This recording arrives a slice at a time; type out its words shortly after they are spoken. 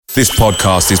This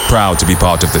podcast is proud to be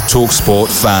part of the TalkSport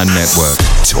Fan Network.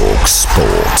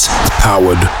 TalkSport.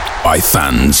 Powered by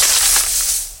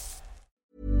fans.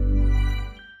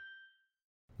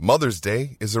 Mother's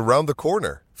Day is around the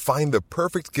corner. Find the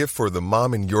perfect gift for the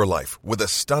mom in your life with a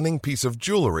stunning piece of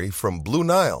jewelry from Blue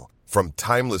Nile. From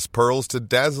timeless pearls to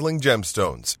dazzling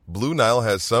gemstones, Blue Nile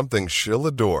has something she'll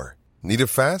adore. Need it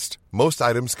fast? Most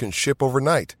items can ship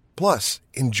overnight. Plus,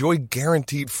 enjoy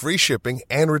guaranteed free shipping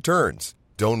and returns.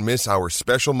 Don't miss our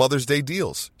special Mother's Day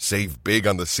deals. Save big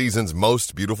on the season's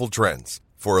most beautiful trends.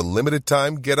 For a limited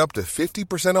time, get up to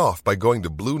 50% off by going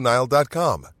to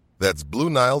BlueNile.com. That's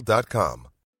BlueNile.com.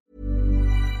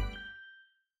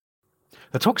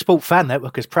 The TalkSport Fan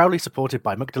Network is proudly supported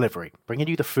by McDelivery, bringing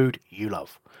you the food you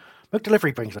love.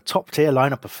 McDelivery brings a top-tier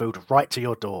lineup of food right to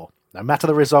your door. No matter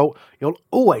the result, you'll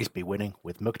always be winning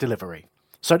with McDelivery.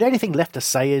 So the only thing left to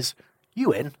say is,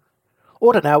 you in?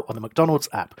 Order now on the McDonald's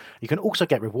app. You can also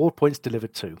get reward points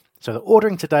delivered too. So that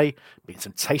ordering today means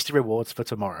some tasty rewards for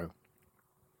tomorrow.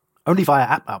 Only via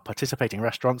app at participating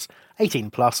restaurants. 18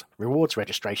 plus. Rewards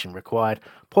registration required.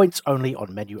 Points only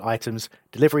on menu items.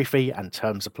 Delivery fee and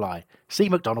terms apply. See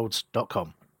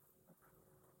mcdonalds.com.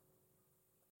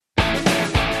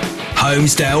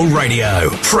 Holmesdale Radio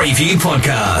Preview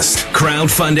Podcast.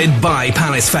 Crowdfunded by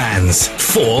Palace fans.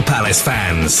 For Palace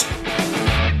fans.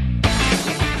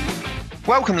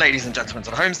 Welcome, ladies and gentlemen,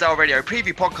 to the Holmesdale Radio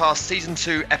Preview Podcast, Season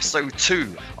 2, Episode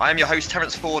 2. I am your host,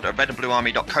 Terence Ford of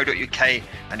redandbluearmy.co.uk,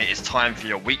 and it is time for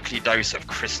your weekly dose of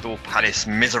Crystal Palace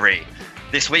misery.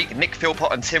 This week, Nick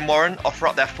Philpott and Tim Warren offer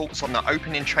up their thoughts on the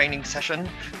opening training session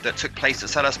that took place at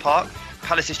Selhurst Park,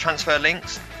 Palace's transfer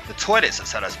links, the toilets at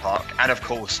Selhurst Park, and of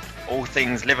course, all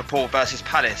things Liverpool versus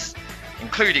Palace,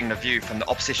 including the view from the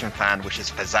opposition fan, which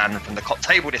is Fazan from the Cop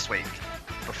Table this week.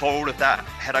 Before all of that,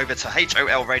 head over to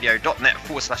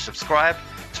holradio.net/subscribe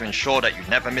to ensure that you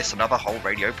never miss another Whole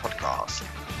Radio podcast.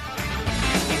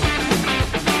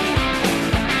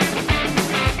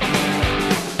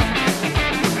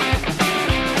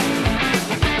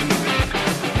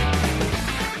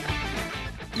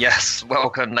 Yes,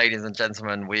 welcome, ladies and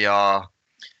gentlemen. We are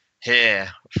here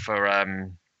for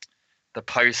the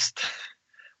post,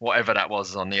 whatever that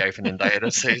was on the opening day of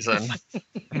the season.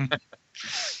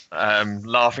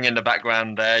 Laughing in the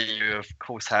background there, you of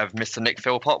course have Mr. Nick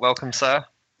Philpott. Welcome, sir.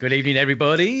 Good evening,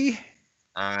 everybody.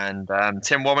 And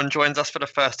Tim Warren joins us for the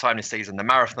first time this season, the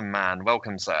Marathon Man.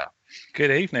 Welcome, sir.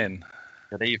 Good evening.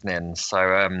 Good evening. So,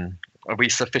 are we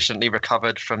sufficiently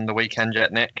recovered from the weekend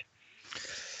yet, Nick?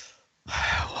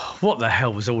 What the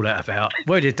hell was all that about?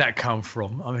 Where did that come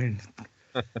from? I mean,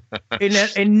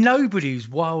 in nobody's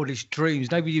wildest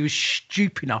dreams, nobody was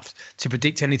stupid enough to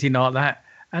predict anything like that.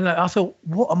 And I thought,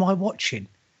 what am I watching?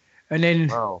 And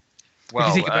then,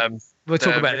 we'll talk about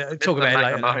it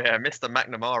later. Yeah, Mr.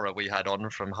 McNamara we had on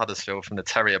from Huddersfield from the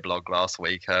Terrier blog last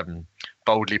week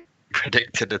boldly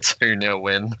predicted a 2-0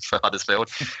 win for Huddersfield.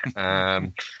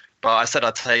 But I said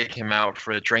I'd take him out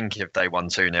for a drink if they won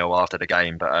 2-0 after the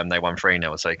game, but they won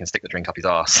 3-0, so he can stick the drink up his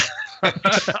arse.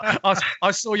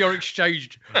 I saw your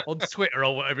exchange on Twitter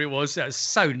or whatever it was. That was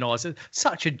so nice.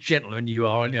 Such a gentleman you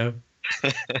are, aren't you?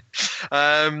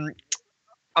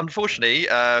 Unfortunately,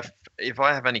 if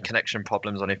I have any connection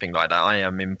problems or anything like that, I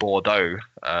am in Bordeaux.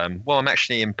 I'm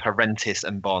actually in Parentis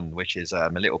and Bonn, which is a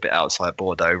little bit outside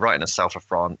Bordeaux, right in the south of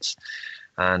France.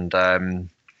 And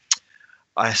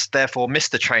I therefore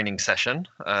missed the training session,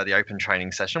 the open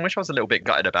training session, which I was a little bit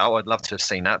gutted about. I'd love to have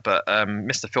seen that. But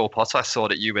Mr. Philpott, I saw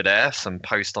that you were there, some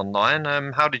post online.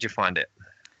 How did you find it?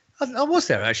 I was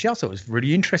there, actually. I thought it was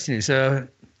really interesting.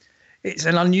 It's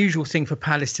an unusual thing for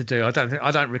Palace to do. I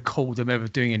don't recall them ever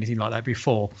doing anything like that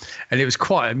before. And it was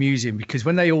quite amusing because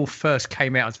when they all first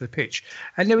came out onto the pitch,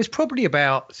 and there was probably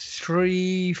about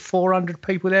 300-400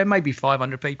 people there, maybe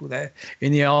 500 people there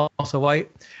in the Arthur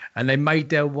Wait, and they made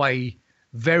their way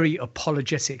very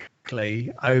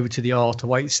apologetically over to the Arthur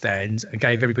Wait stands and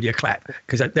gave everybody a clap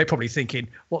because they're probably thinking,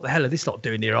 what the hell are this lot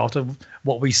doing here after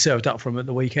what we served up for them at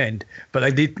the weekend? But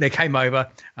they did. They came over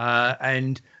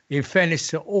and in fairness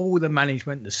to all the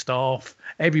management, the staff,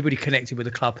 everybody connected with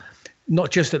the club, not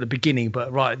just at the beginning,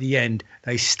 but right at the end,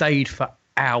 they stayed for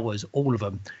hours, all of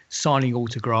them, signing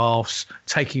autographs,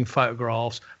 taking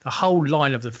photographs, the whole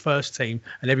line of the first team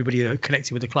and everybody that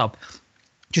connected with the club.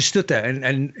 Just stood there,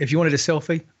 and if you wanted a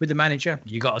selfie with the manager,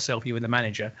 you got a selfie with the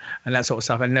manager and that sort of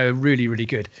stuff. And they were really, really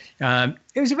good.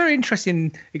 It was a very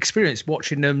interesting experience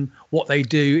watching them, what they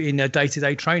do in a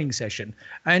day-to-day training session.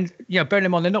 And, bearing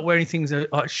in mind, they're not wearing things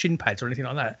like shin pads or anything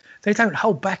like that. They don't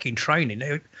hold back in training.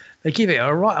 They give it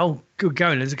a right old good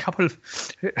going. There's a couple of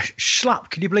Schlupp,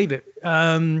 can you believe it?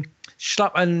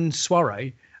 Schlupp and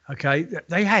Soiree Okay,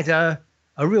 they had a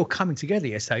real coming together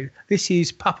yesterday. This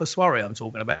is Papa Soiree I'm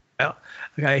talking about.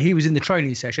 Okay, he was in the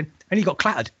training session and he got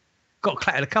clattered. Got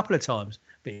clattered a couple of times,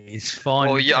 but it's fine.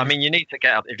 Well, yeah, I mean, you need to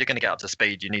get up. If you're going to get up to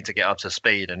speed, you need to get up to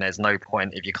speed. And there's no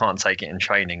point, if you can't take it in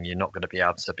training, you're not going to be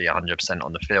able to be 100%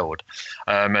 on the field.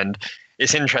 And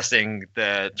it's interesting,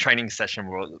 the training session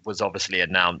was obviously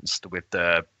announced with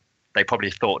they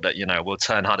probably thought that, we'll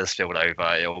turn Huddersfield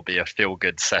over. It will be a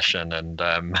feel-good session and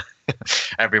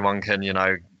everyone can,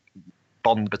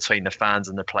 bond between the fans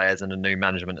and the players and the new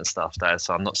management and stuff there.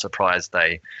 So I'm not surprised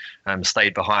they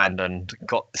stayed behind and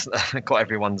got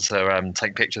everyone to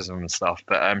take pictures of them and stuff.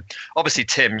 But obviously,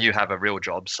 Tim, you have a real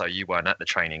job, so you weren't at the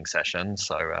training session.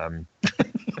 So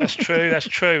That's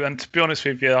true. And to be honest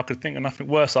with you, I could think of nothing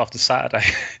worse after Saturday.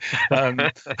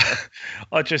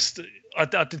 I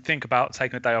did think about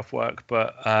taking a day off work,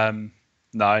 but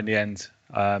no, in the end,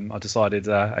 I decided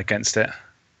against it.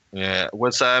 Yeah.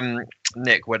 Was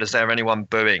Nick, was there anyone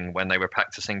booing when they were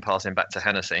practicing passing back to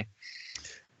Hennessy?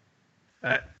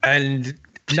 And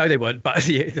no, they weren't. But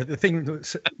the thing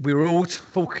that we were all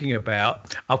talking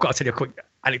about, I've got to tell you a quick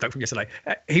anecdote from yesterday.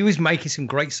 He was making some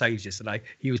great saves yesterday.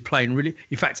 He was playing really.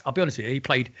 In fact, I'll be honest with you, he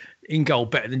played in goal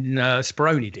better than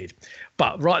Speroni did.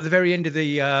 But right at the very end of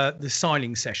the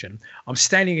signing session, I'm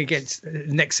standing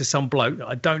next to some bloke that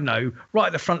I don't know, right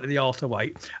at the front of the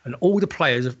afterweight, and all the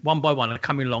players one by one are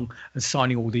coming along and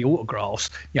signing all the autographs.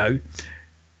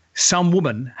 Some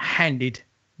woman handed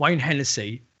Wayne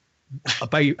Hennessy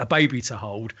a baby to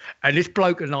hold, and this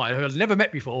bloke and I, who I'd never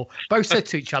met before, both said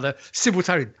to each other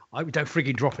simultaneously, "I hope we don't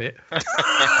frigging drop it."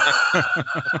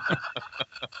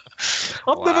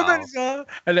 I've never met this guy,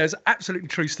 and there's absolutely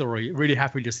true story. Really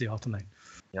happy just the afternoon.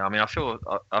 Yeah, I mean, I feel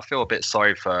a bit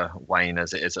sorry for Wayne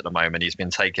as it is at the moment. He's been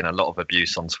taking a lot of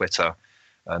abuse on Twitter,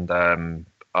 and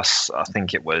I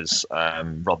think it was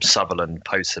Rob Sutherland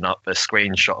posting up a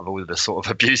screenshot of all of the sort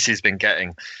of abuse he's been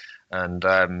getting. And,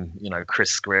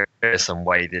 Chris Grierson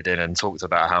waded in and talked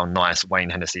about how nice Wayne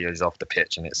Hennessy is off the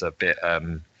pitch. And it's a bit,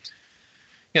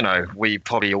 we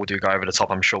probably all do go over the top.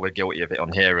 I'm sure we're guilty of it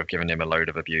on here, of giving him a load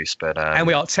of abuse. But And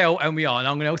we are. And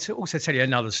I'm going to also tell you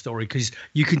another story, because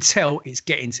you can tell it's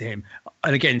getting to him.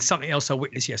 And again, something else I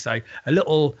witnessed yesterday,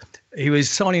 he was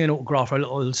signing an autograph for a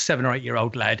little 7 or 8 year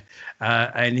old lad.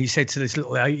 And he said to this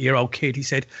little 8-year-old kid, he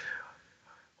said,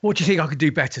 "What do you think I could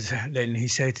do better?" Then he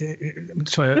said,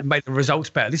 to make the results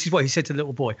better. This is what he said to the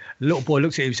little boy. The little boy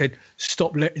looked at him and said,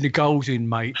 "Stop letting the goals in,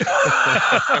 mate."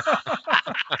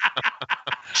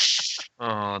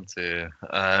 Oh, dear.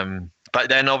 But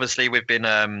then obviously we've been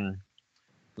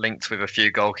linked with a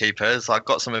few goalkeepers. I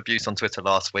got some abuse on Twitter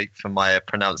last week for my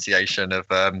pronunciation of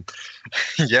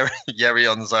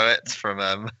Jerion Zoet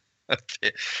from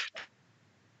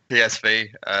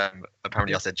PSV.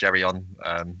 Apparently I said Jerion.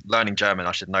 Learning German,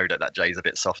 I should know that J is a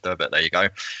bit softer, but there you go.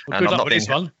 Well, and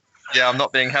I'm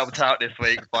not being helped out this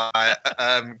week by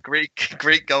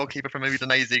Greek goalkeeper from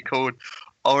Udinese called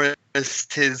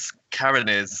Orestis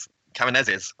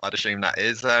Karanezis, I'd assume that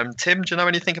is. Tim, do you know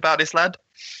anything about this lad?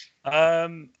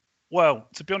 Well,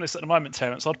 to be honest, at the moment,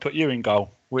 Terence, I'd put you in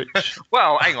goal. Which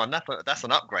well, hang on, that's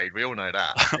an upgrade. We all know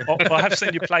that. I have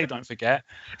seen you play. Don't forget.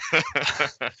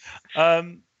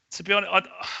 To be honest,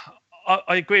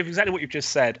 I agree with exactly what you've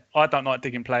just said. I don't like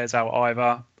digging players out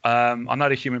either. I know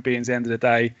they're human beings at the end of the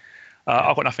day.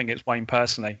 I've got nothing against Wayne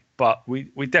personally, but we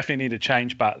definitely need a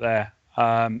change back there,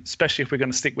 especially if we're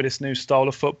going to stick with this new style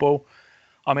of football.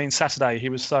 I mean, Saturday he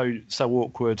was so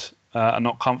awkward and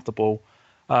not comfortable.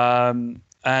 And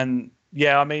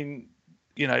yeah, I mean,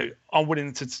 I'm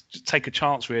willing to take a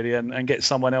chance really and get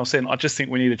someone else in. I just think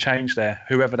we need a change there,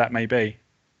 whoever that may be.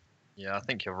 Yeah, I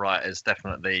think you're right. It's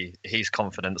definitely his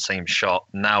confidence seems shot.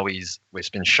 Now it's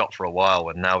been shot for a while,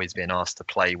 and now he's being asked to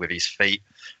play with his feet,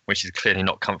 which he's clearly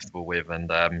not comfortable with. And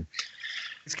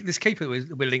this keeper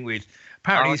we're linked with,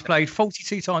 apparently he's played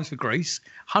 42 times for Greece,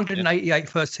 188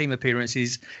 first team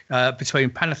appearances between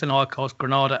Panathinaikos,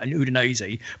 Granada, and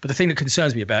Udinese. But the thing that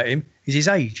concerns me about him is his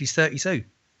age. He's 32.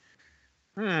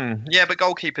 Yeah, but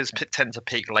goalkeepers tend to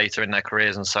peak later in their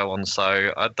careers and so on.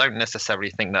 So I don't necessarily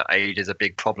think that age is a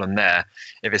big problem there.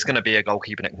 If it's going to be a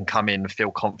goalkeeper that can come in, feel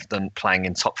confident playing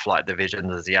in top flight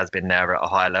divisions as he has been there at a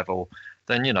high level,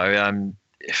 then,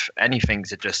 if anything,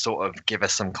 to just sort of give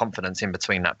us some confidence in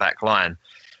between that back line.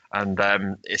 And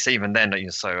it's even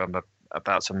then, so I'm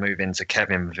about to move into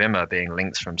Kevin Wimmer being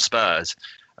linked from Spurs.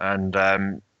 And,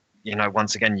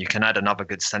 once again, you can add another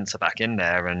good centre back in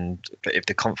there. And if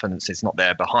the confidence is not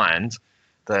there behind,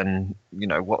 then,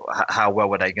 how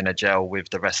well are they going to gel with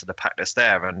the rest of the pack that's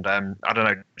there? And I don't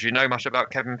know. Do you know much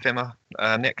about Kevin Wimmer,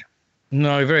 Nick?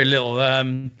 No, very little.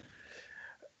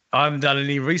 I haven't done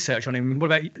any research on him. What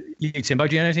about you, Timbo?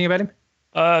 Do you know anything about him?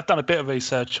 I've done a bit of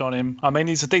research on him. I mean,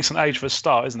 he's a decent age for a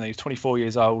start, isn't he? He's 24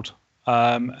 years old.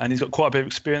 And he's got quite a bit of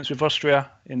experience with Austria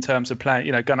in terms of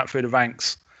playing, going up through the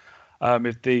ranks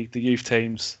with the youth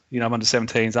teams, under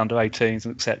 17s, under 18s,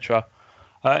 etc.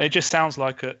 It just sounds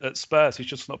like at Spurs, he's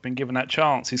just not been given that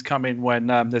chance. He's come in when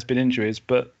there's been injuries,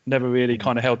 but never really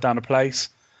kind of held down a place.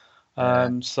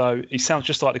 So he sounds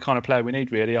just like the kind of player we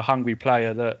need, really, a hungry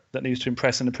player that needs to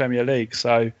impress in the Premier League.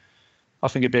 So I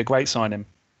think it'd be a great signing.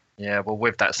 Yeah, well,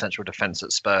 with that central defence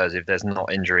at Spurs, if there's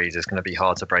not injuries, it's going to be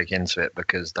hard to break into it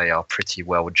because they are pretty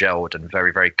well gelled and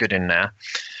very, very good in there.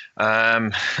 I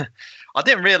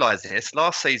didn't realise this.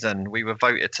 Last season, we were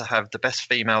voted to have the best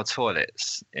female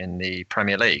toilets in the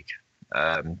Premier League.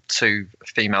 2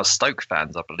 female Stoke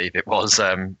fans, I believe it was,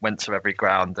 went to every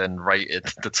ground and rated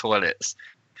the toilets.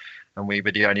 And we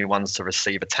were the only ones to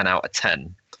receive a 10 out of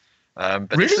 10.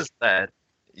 But really? This is there.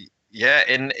 Yeah,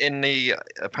 in the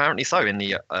apparently so in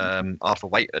the Arthur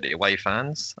Waite at the away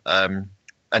fans, and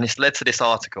it's led to this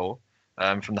article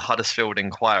from the Huddersfield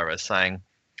Inquirer saying,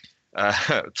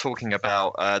 talking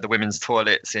about the women's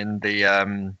toilets in the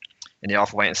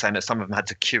Arthur Waite, and saying that some of them had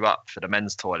to queue up for the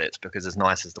men's toilets because as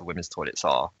nice as the women's toilets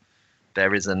are,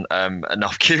 there isn't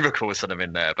enough cubicles for them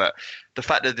in there. But the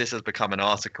fact that this has become an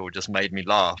article just made me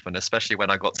laugh, and especially when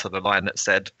I got to the line that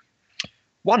said,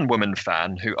 one woman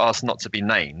fan who asked not to be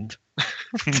named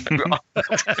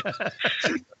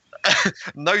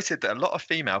noted that a lot of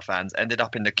female fans ended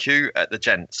up in the queue at the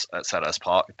gents at Selhurst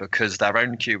Park because their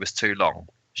own queue was too long.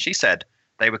 She said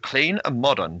they were clean and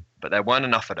modern, but there weren't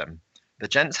enough of them. The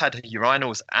gents had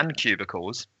urinals and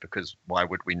cubicles, because why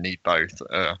would we need both?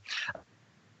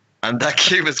 And their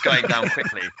queue was going down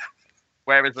quickly.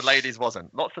 Whereas the ladies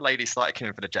wasn't. Lots of ladies started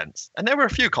queuing for the gents. And there were a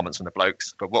few comments from the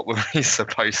blokes, but what were we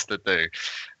supposed to do?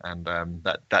 And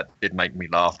that did make me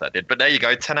laugh, that did. But there you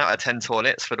go, 10 out of 10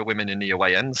 toilets for the women in the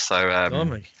away end. So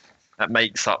that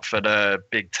makes up for the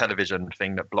big television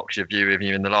thing that blocks your view of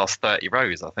you in the last 30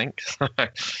 rows, I think.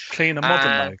 Clean and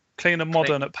modern, though. Clean and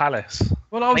modern at Palace.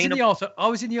 Well, I was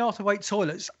in the Arthur Waite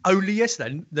toilets only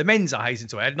yesterday. The men's I hasten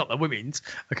to add, not the women's.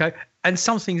 Okay, and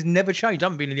something's never changed. I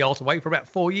haven't been in the Arthur Waite for about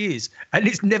 4 years, and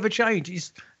it's never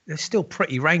changed. They're still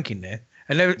pretty rank in there,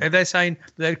 and they're saying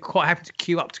they're quite happy to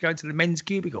queue up to go into the men's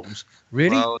cubicles.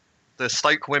 Really? Well, the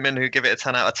Stoke women who give it a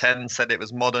 10 out of 10 said it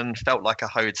was modern, felt like a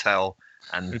hotel,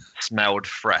 and smelled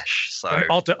fresh. So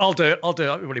I'll do it.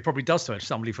 Well, it probably does to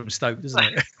somebody from Stoke, doesn't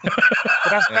it? But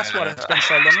that's why it's been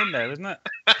so long in there, isn't it?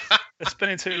 They're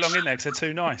spending too long in there because they're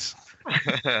too nice.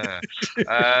 Yeah,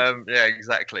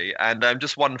 exactly. And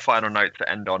just one final note to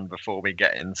end on before we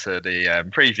get into the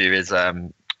preview is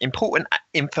important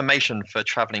information for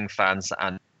travelling fans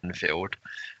to Anfield.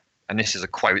 And this is a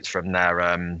quote from their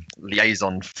fan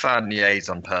liaison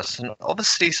person.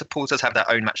 Obviously, supporters have their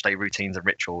own matchday routines and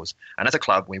rituals. And as a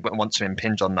club, we wouldn't want to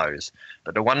impinge on those.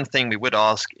 But the one thing we would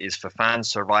ask is for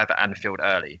fans to arrive at Anfield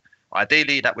early.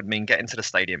 Ideally, that would mean getting to the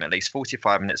stadium at least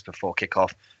 45 minutes before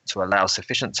kickoff to allow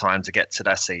sufficient time to get to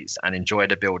their seats and enjoy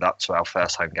the build-up to our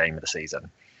first home game of the season.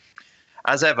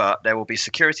 As ever, there will be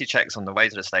security checks on the way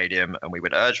to the stadium, and we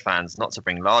would urge fans not to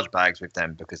bring large bags with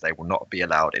them because they will not be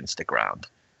allowed into the ground.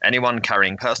 Anyone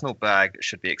carrying personal bag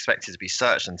should be expected to be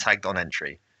searched and tagged on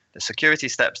entry. The security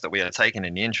steps that we are taking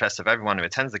in the interest of everyone who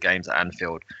attends the games at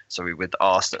Anfield, so we would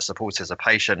ask that supporters are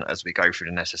patient as we go through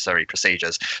the necessary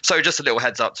procedures. So just a little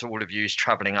heads up to all of you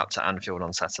travelling up to Anfield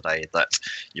on Saturday that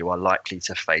you are likely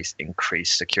to face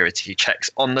increased security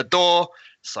checks on the door.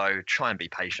 So try and be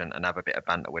patient and have a bit of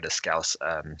banter with the Scouse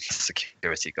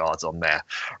security guards on there.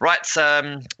 Right,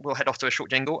 we'll head off to a short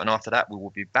jingle, and after that we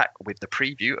will be back with the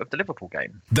preview of the Liverpool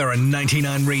game. There are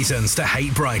 99 reasons to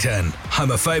hate Brighton.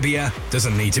 Homophobia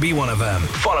doesn't need to be one of them.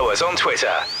 Follow us on Twitter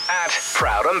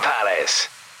 @ProudandPalace.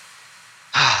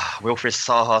 Wilfried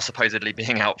Zaha supposedly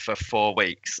being out for 4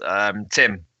 weeks.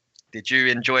 Tim, did you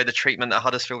enjoy the treatment that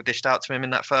Huddersfield dished out to him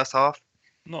in that first half?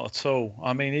 Not at all.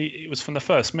 I mean, it was from the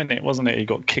first minute, wasn't it? He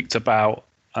got kicked about,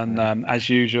 and as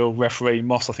usual, referee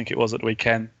Moss, I think it was at the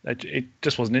weekend, it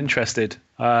just wasn't interested.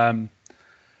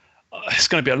 It's going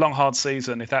to be a long, hard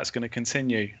season if that's going to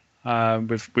continue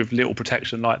with little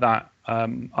protection like that.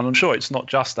 And I'm sure it's not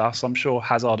just us. I'm sure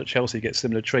Hazard at Chelsea gets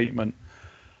similar treatment,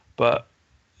 but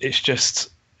it's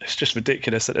just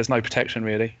ridiculous that there's no protection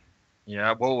really.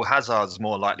 Yeah, well, Hazard's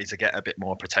more likely to get a bit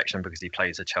more protection because he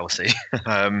plays at Chelsea.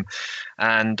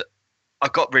 And I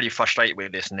got really frustrated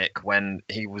with this, Nick, when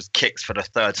he was kicked for the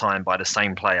third time by the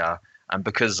same player. And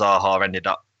because Zaha ended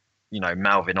up,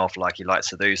 mouthing off like he likes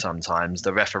to do sometimes,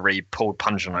 the referee pulled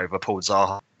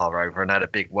Zaha over and had a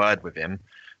big word with him,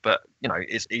 but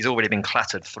he's already been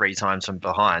clattered 3 times from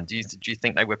behind. Do you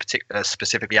think they were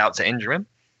specifically out to injure him?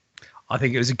 I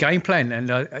think it was a game plan,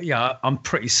 and I'm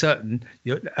pretty certain,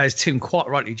 as Tim quite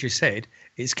rightly just said,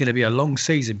 it's going to be a long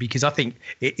season, because I think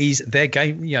it is their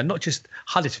game. Not just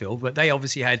Huddersfield, but they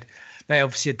obviously had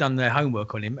done their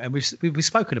homework on him, and we've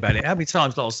spoken about it. How many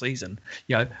times last season?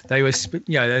 They were,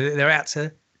 they're out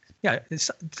to.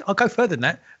 I'll go further than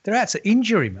that. They're out to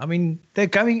injure him. I mean, they're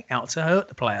going out to hurt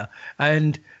the player,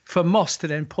 and for Moss to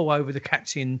then pull over the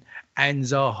captain and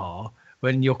Zaha,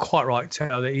 when you're quite right to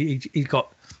know that he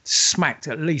got smacked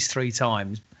at least 3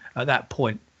 times at that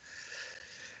point.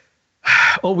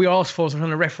 All we ask for from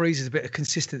the referees is a bit of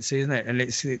consistency, isn't it? And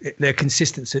they're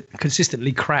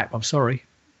consistently crap. I'm sorry.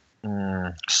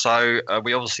 So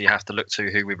we obviously have to look to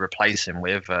who we replace him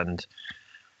with, and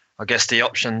I guess the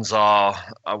options are,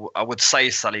 I would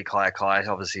say Sally Kaikai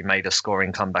obviously made a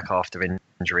scoring comeback after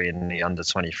injury in the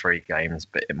under-23 games,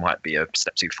 but it might be a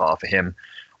step too far for him.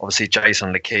 Obviously,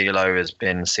 Jason Lakilo has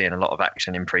been seeing a lot of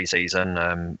action in pre-season,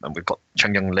 and we've got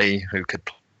Chung Young Lee, who could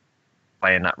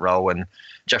play in that role, and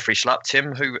Jeffrey Schlupp.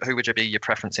 Tim, who would you be your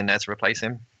preference in there to replace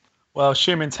him? Well,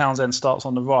 assuming Townsend starts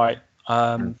on the right,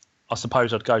 I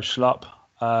suppose I'd go Schlupp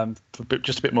for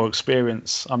just a bit more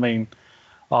experience. I mean,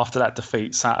 after that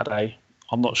defeat Saturday,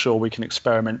 I'm not sure we can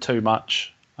experiment too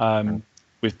much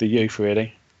with the youth,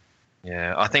 really.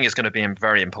 Yeah, I think it's going to be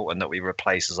very important that we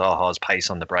replace Zaha's pace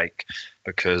on the break,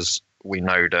 because we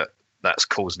know that that's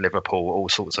caused Liverpool all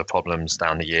sorts of problems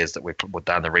down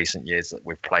the recent years that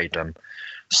we've played them.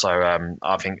 So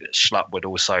I think Schlupp would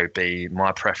also be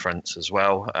my preference as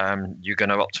well. You going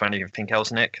to opt for anything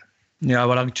else, Nick? Yeah,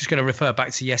 well, I'm just going to refer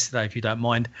back to yesterday, if you don't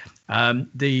mind.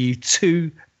 The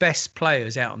 2 best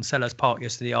players out on Sellers Park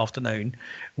yesterday afternoon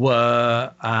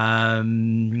were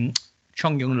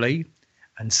Chung Young Lee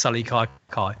and Sully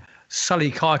Kaikai.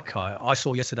 Sully Kaikai, I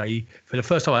saw yesterday for the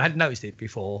first time. I hadn't noticed it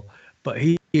before, but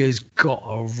he has got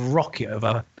a rocket of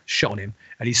a shot on him,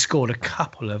 and he's scored a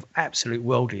couple of absolute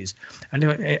worldies,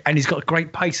 and he's got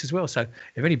great pace as well. So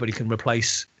if anybody can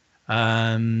replace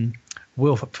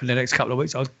Will for the next couple of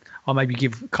weeks, I'll maybe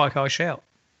give Kaikai a shout.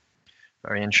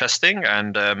 Very interesting,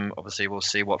 and obviously we'll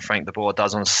see what Frank de Boer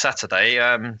does on Saturday.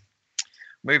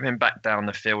 Moving back down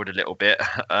the field a little bit,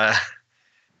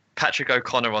 Patrick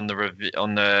O'Connor on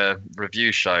the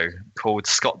review show called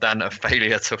Scott Dan a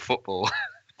failure to football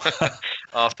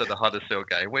after the Huddersfield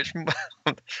game, which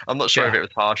I'm not sure if it was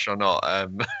harsh or not.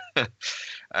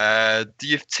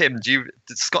 Did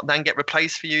Scott Dan get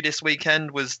replaced for you this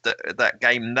weekend? Was that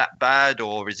game that bad,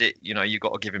 or is it you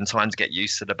got to give him time to get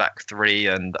used to the back 3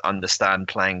 and understand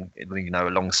playing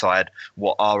alongside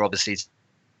what are obviously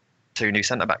 2 new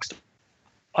centre backs?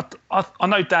 I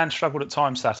know Dan struggled at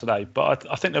times Saturday, but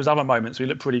I think there was other moments where he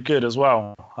looked pretty good as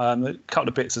well. A couple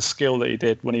of bits of skill that he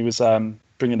did when he was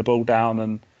bringing the ball down,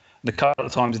 and a couple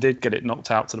of times he did get it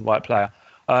knocked out to the right player.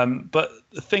 But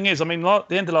the thing is, I mean, at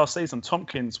the end of last season,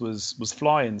 Tompkins was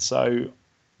flying. So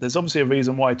there's obviously a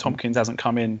reason why Tompkins hasn't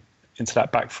come into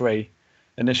that back 3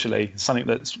 initially, something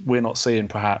that we're not seeing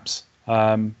perhaps.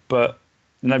 But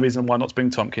no reason why not to bring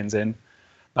Tompkins in.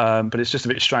 But it's just a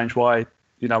bit strange why,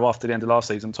 after the end of last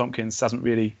season, Tompkins hasn't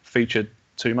really featured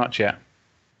too much yet.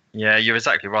 Yeah, you're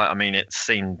exactly right. I mean, it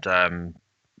seemed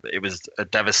it was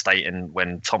devastating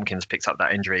when Tompkins picked up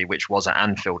that injury, which was at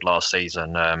Anfield last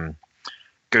season.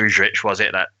 Gudric, was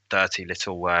it, that dirty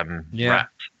little rat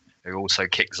who also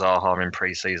kicked Zaha in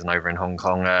pre-season over in Hong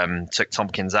Kong, took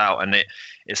Tompkins out, and it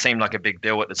seemed like a big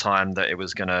deal at the time that it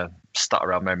was going to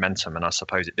stutter our momentum, and I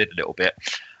suppose it did a little bit.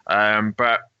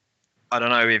 But I don't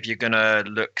know if you're going to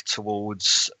look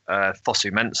towards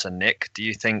Fosu Mensah, Nick. Do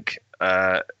you think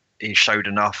he showed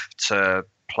enough to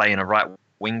play in a right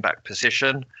wing-back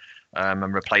position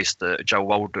and replace Joe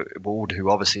Ward, who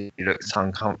obviously looked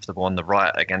uncomfortable on the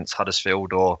right against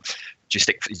Huddersfield, or do you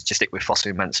stick with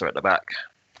Fosu Mensah at the back?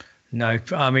 No,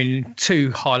 I mean,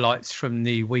 2 highlights from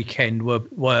the weekend were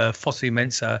Fosu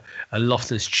Mensah and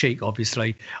Loftus-Cheek,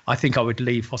 obviously. I think I would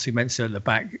leave Fosu Mensah at the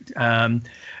back.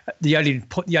 The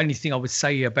only thing I would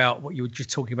say about what you were just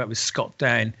talking about with Scott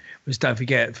Dan was, don't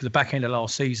forget, for the back end of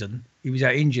last season, he was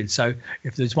out injured. So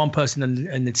if there's one person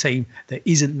in the team that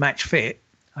isn't match fit,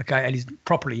 okay, and he's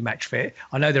properly match fit,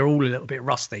 I know they're all a little bit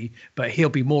rusty, but he'll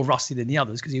be more rusty than the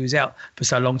others because he was out for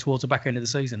so long towards the back end of the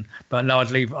season. But no,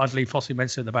 I'd leave Fosu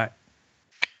Mensah at the back.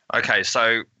 Okay,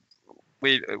 so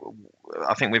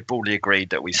I think we've broadly agreed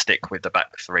that we stick with the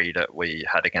back 3 that we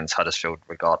had against Huddersfield,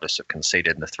 regardless of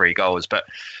conceding the 3 goals. But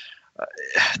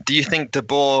do you think De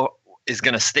Boer is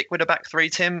going to stick with the back 3,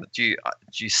 Tim? Do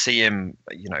you see him?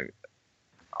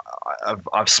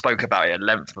 I've spoke about it at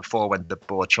length before when De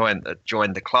Boer joined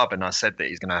the club, and I said that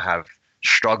he's going to have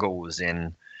struggles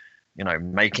in,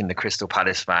 making the Crystal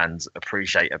Palace fans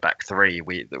appreciate a back three.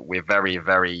 We're very,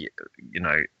 very,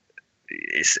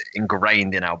 it's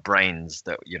ingrained in our brains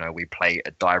that, we play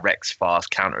a direct,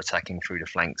 fast, counter-attacking through the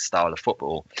flank style of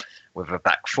football with a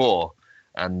back four.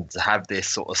 And to have this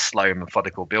sort of slow,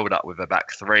 methodical build-up with a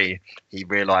back three, he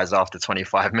realised after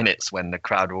 25 minutes, when the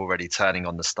crowd were already turning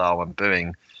on the style and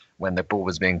booing, when the ball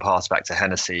was being passed back to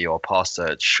Hennessy or passed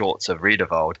short to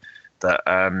Riedewald, that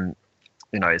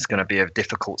it's going to be a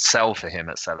difficult sell for him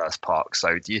at Selhurst Park.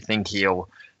 So do you think he'll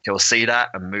see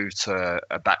that and move to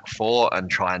a back four and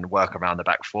try and work around the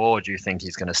back four? Or do you think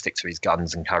he's going to stick to his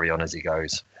guns and carry on as he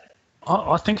goes?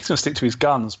 I think he's going to stick to his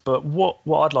guns, but what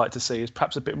I'd like to see is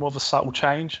perhaps a bit more of a subtle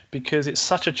change, because it's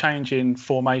such a change in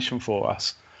formation for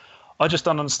us. I just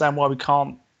don't understand why we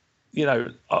can't,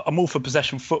 I'm all for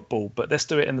possession football, but let's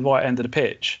do it in the right end of the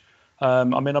pitch. I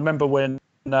remember when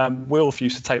Wilf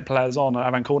used to take players on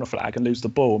at around corner flag and lose the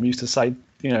ball, and we used to say,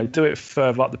 do it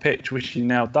further up the pitch, which he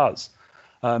now does.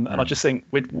 And I just think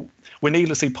we're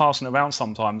needlessly passing around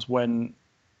sometimes when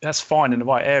that's fine in the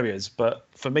right areas. But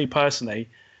for me personally,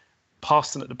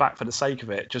 passing at the back for the sake of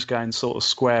it, just going sort of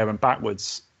square and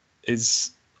backwards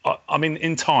is,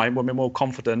 in time when we're more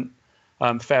confident,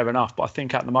 fair enough. But I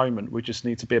think at the moment we just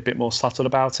need to be a bit more subtle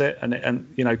about it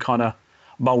and kind of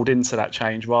mould into that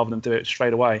change rather than do it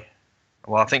straight away.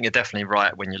 Well, I think you're definitely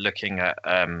right when you're looking at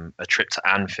a trip to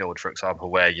Anfield, for example,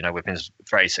 where, we've been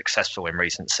very successful in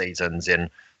recent seasons in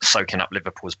soaking up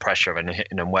Liverpool's pressure and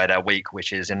hitting them where they're weak,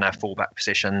 which is in their fullback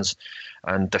positions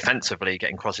and defensively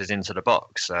getting crosses into the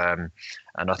box. And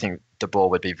I think De Boer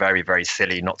would be very, very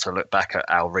silly not to look back at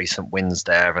our recent wins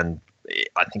there. And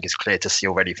I think it's clear to see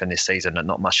already from this season that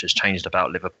not much has changed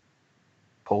about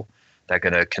Liverpool. They're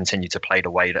going to continue to play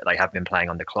the way that they have been playing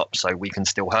under Klopp, so we can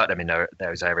still hurt them in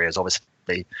those areas.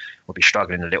 Obviously, we'll be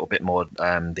struggling a little bit more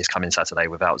this coming Saturday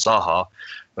without Zaha.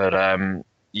 But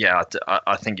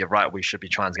I think you're right. We should be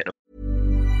trying to get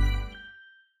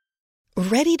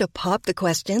Ready to pop the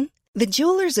question? The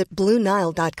jewelers at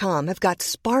BlueNile.com have got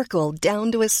sparkle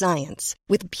down to a science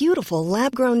with beautiful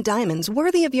lab-grown diamonds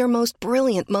worthy of your most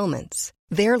brilliant moments.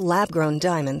 Their lab-grown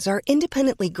diamonds are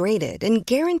independently graded and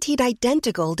guaranteed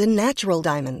identical to natural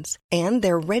diamonds, and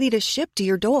they're ready to ship to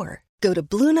your door. Go to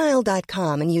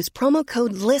BlueNile.com and use promo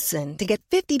code LISTEN to get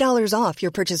 $50 off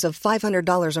your purchase of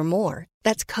 $500 or more.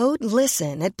 That's code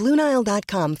LISTEN at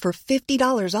BlueNile.com for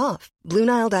 $50 off.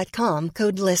 BlueNile.com,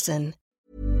 code LISTEN.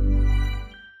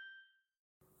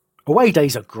 Away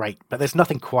days are great, but there's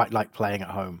nothing quite like playing at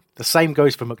home. The same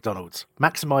goes for McDonald's.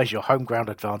 Maximise your home ground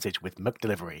advantage with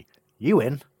McDelivery. You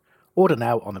in? Order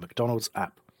now on the McDonald's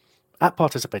app. At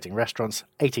participating restaurants,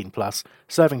 18 plus,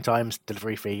 serving times,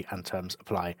 delivery fee and terms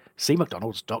apply. See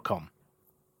mcdonalds.com.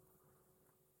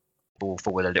 Ball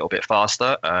forward a little bit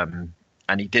faster.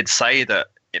 And he did say that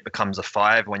it becomes a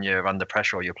 5 when you're under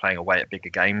pressure or you're playing away at bigger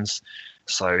games.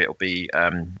 So it'll be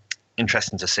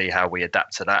interesting to see how we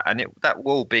adapt to that. And that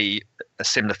will be a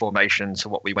similar formation to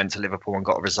what we went to Liverpool and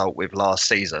got a result with last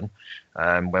season,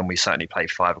 when we certainly played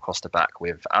 5 across the back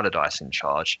with Allardyce in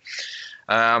charge.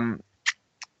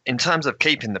 In terms of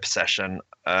keeping the possession,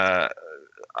 I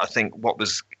think what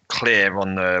was clear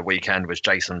on the weekend was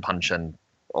Jason Puncheon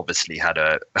obviously had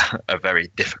a very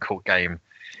difficult game.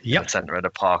 Yep. The centre of the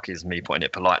park is me putting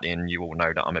it politely, and you all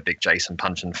know that I'm a big Jason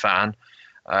Puncheon fan.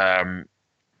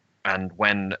 And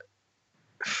when,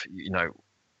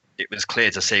 it was clear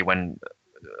to see when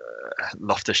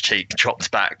Loftus-Cheek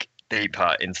dropped back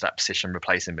deeper into that position,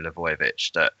 replacing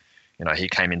Milivojevic, that he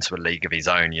came into a league of his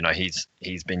own.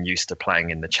 He's been used to playing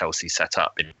in the Chelsea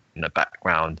setup in the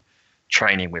background,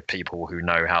 training with people who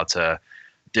know how to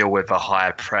deal with a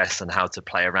higher press and how to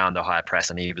play around a higher press.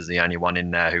 And he was the only one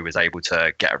in there who was able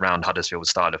to get around Huddersfield's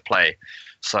style of play.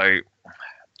 So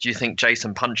do you think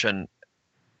Jason Puncheon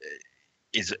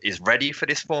is ready for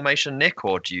this formation, Nick,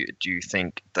 or do you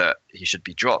think that he should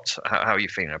be dropped? How are you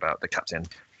feeling about the captain?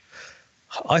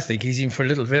 I think he's in for a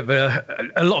little bit, but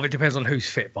a lot of it depends on who's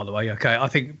fit, by the way. Okay, I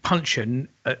think Puncheon,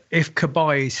 if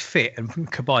Cabaye is fit, and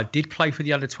Cabaye did play for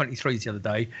the under-23s the other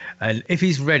day, and if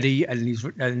he's ready and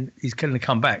he's going to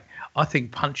come back, I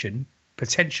think Puncheon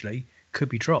potentially could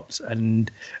be dropped.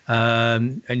 And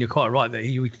you're quite right that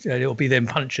it'll be then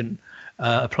Puncheon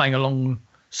playing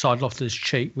alongside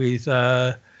Loftus-Cheek with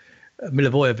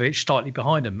Milivojevic slightly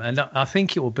behind him, and I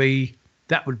think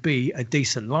that would be a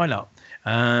decent lineup.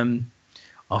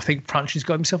 I think Puncheon's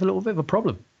got himself a little bit of a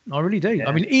problem. I really do. Yeah.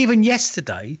 I mean, even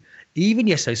yesterday,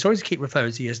 sorry to keep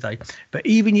referring to yesterday, but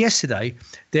even yesterday,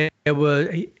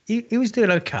 he was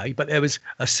doing okay, but there was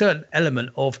a certain element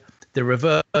of the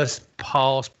reverse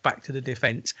pass back to the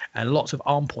defence and lots of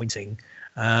arm pointing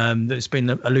that's been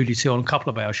alluded to on a couple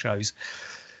of our shows.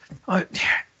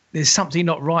 There's something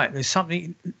not right. There's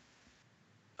something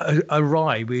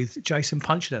awry with Jason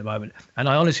Puncheon at the moment, and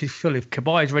I honestly feel if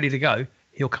Cabaye is ready to go,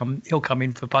 he'll come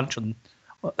in for Puncheon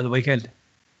at the weekend.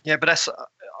 Yeah, but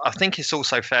I think it's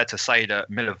also fair to say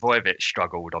that Milivojevic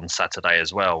struggled on Saturday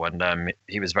as well, and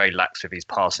he was very lax with his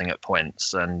passing at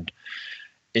points. And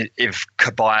if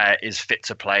Cabaye is fit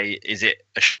to play, is it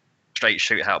a straight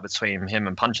shootout between him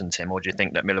and Puncheon, Tim, or do you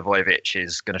think that Milivojevic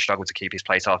is going to struggle to keep his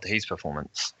place after his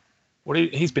performance? Well,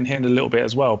 he's been hindered a little bit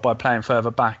as well by playing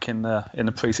further back in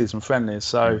the pre-season friendlies,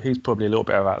 so he's probably a little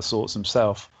bit out of sorts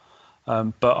himself.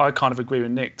 But I kind of agree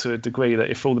with Nick to a degree that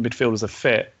if all the midfielders are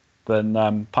fit,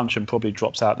 then Puncheon probably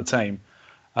drops out the team,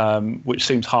 which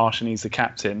seems harsh, and he's the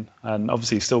captain. And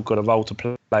obviously he's still got a role to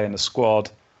play in the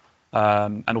squad.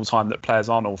 And all the time that players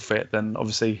aren't all fit, then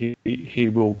obviously he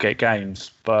will get games.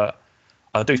 But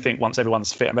I do think once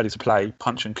everyone's fit and ready to play,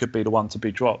 Puncheon could be the one to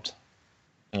be dropped.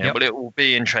 Yeah, Yep. But it will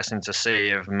be interesting to see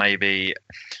if maybe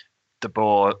De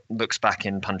Boer looks back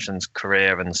in Puncheon's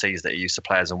career and sees that he used to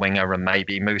play as a winger and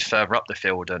maybe moves further up the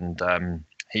field and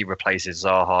he replaces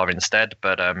Zaha instead.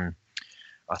 But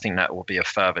I think that will be a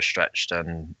further stretch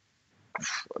than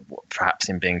perhaps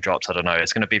him being dropped. I don't know.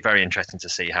 It's going to be very interesting to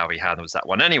see how he handles that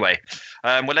one. Anyway,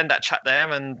 we'll end that chat there.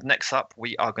 And next up,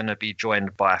 we are going to be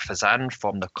joined by Fazan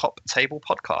from the Cop Table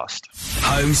podcast.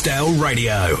 Holmesdale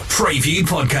Radio Preview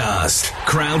Podcast.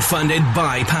 Crowdfunded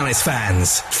by Palace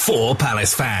fans for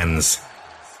Palace fans.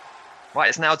 Right,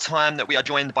 it's now time that we are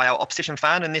joined by our opposition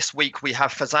fan. And this week we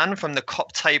have Fazan from the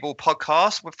Cop Table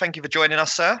podcast. Well, thank you for joining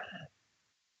us, sir.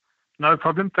 No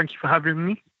problem. Thank you for having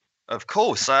me. Of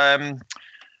course.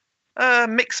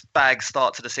 Mixed bag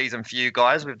start to the season for you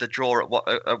guys with the draw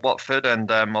at Watford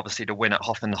and obviously the win at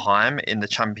Hoffenheim in the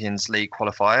Champions League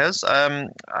qualifiers.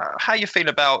 How you feel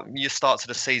about your start to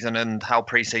the season and how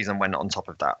pre-season went on top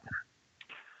of that?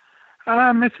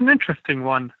 It's an interesting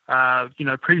one.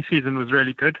 Pre-season was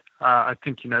really good. I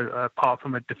think, apart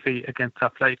from a defeat against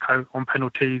Atletico on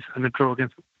penalties and a draw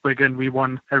against Wigan, we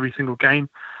won every single game.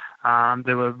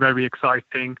 They were very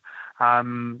exciting.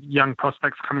 Young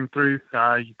prospects coming through,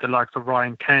 the likes of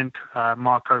Ryan Kent,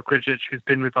 Marko Grigic, who's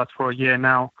been with us for a year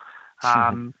now.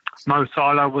 Mo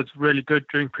Salah was really good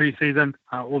during pre-season,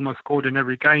 almost scored in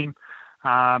every game.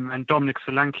 And Dominic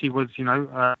Solanke was,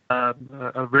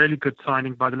 a really good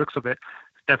signing by the looks of it.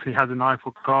 Definitely has an eye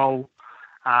for goal.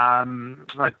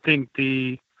 I think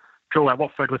the draw at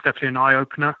Watford was definitely an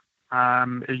eye-opener.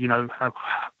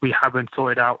 We haven't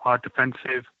sorted out our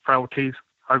defensive frailties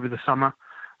over the summer.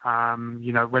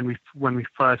 When we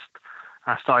first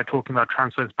started talking about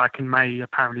transfers back in May,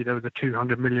 apparently there was a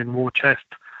 200 million war chest.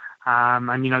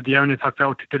 And the owners have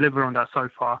failed to deliver on that so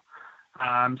far.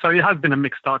 So it has been a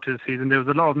mixed start to the season. There was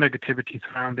a lot of negativity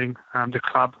surrounding the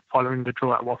club following the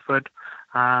draw at Watford.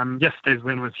 Yesterday's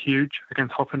win was huge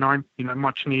against Hoffenheim,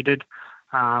 much needed.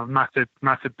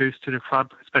 Massive boost to the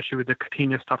club, especially with the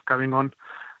Coutinho stuff going on.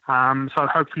 So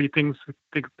hopefully things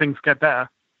get better.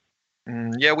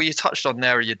 Yeah, well, you touched on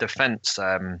there your defence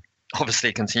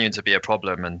obviously continuing to be a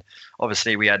problem, and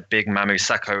obviously we had big Mamu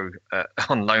Sakho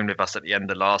on loan with us at the end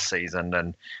of last season,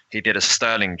 and he did a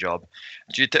sterling job.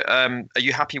 Are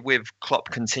you happy with Klopp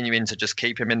continuing to just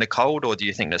keep him in the cold, or do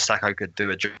you think that Sakho could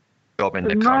do a job in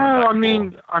the No,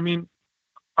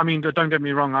 I mean, don't get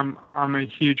me wrong. I'm a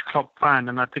huge Klopp fan,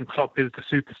 and I think Klopp is the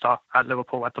superstar at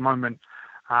Liverpool at the moment.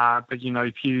 But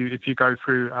if you go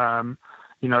through a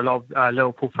lot of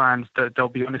Liverpool fans, they'll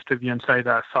be honest with you and say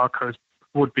that Sakho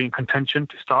would be in contention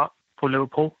to start for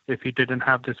Liverpool if he didn't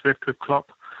have this rift with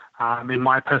Klopp. In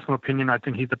my personal opinion, I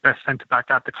think he's the best centre-back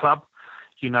at the club.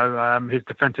 His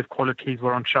defensive qualities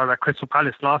were on show at Crystal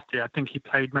Palace last year. I think he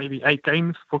played maybe 8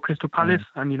 games for Crystal Palace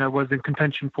and, was in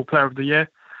contention for Player of the Year.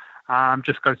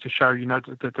 Just goes to show,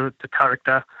 the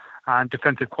character and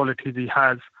defensive qualities he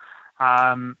has.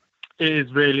 It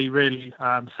is really, really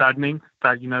saddening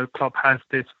that, Klopp has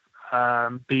this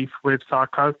beef with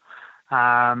Sakho.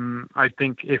 I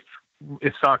think if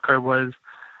Sakho was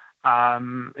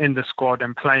in the squad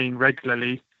and playing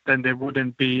regularly, then there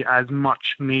wouldn't be as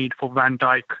much need for Van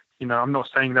Dijk. I'm not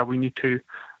saying that we need to,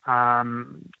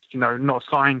 not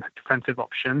sign defensive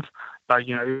options, but,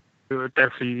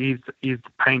 definitely ease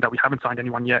the pain that we haven't signed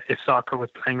anyone yet if Sakho was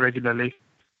playing regularly.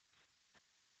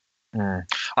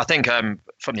 I think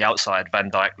from the outside, Van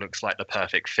Dijk looks like the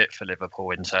perfect fit for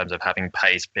Liverpool in terms of having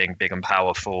pace, being big and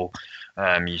powerful.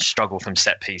 You struggle from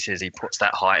set pieces. He puts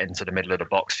that height into the middle of the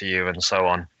box for you, and so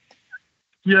on.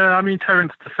 Yeah, I mean,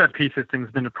 Terence, the set pieces thing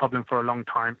has been a problem for a long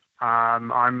time.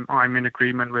 I'm in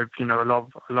agreement with a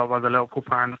lot of other Liverpool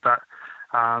fans that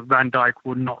Van Dijk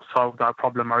would not solve that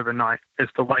problem overnight.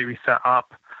 It's the way we set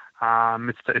up.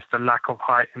 It's the lack of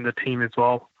height in the team as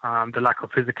well. The lack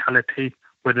of physicality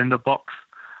within the box.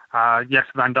 Yes,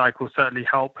 Van Dijk will certainly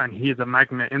help, and he is a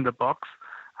magnet in the box.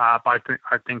 But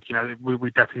I think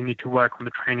we definitely need to work on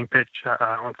the training pitch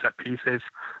on set pieces.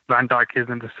 Van Dijk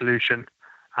isn't the solution.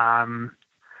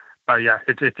 But yeah,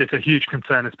 it's a huge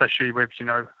concern, especially with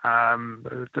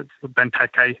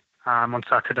Benteke on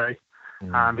Saturday.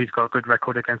 He's got a good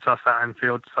record against us at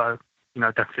Anfield, so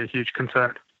definitely a huge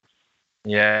concern.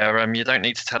 Yeah, you don't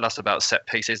need to tell us about set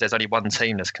pieces. There's only one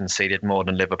team that's conceded more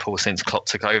than Liverpool since Klopp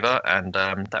took over, and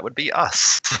that would be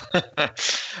us. Yeah,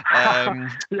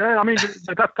 I mean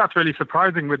that's really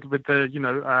surprising with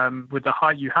the with the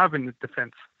height you have in the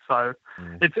defence. So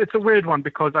it's a weird one,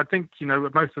 because I think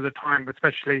most of the time,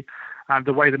 especially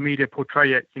the way the media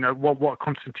portray it, what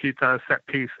constitutes a set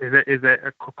piece? Is it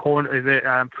a corner? Is it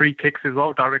free kicks as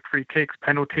well, direct free kicks,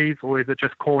 penalties, or is it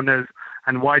just corners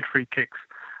and wide free kicks?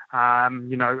 I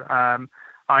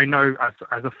know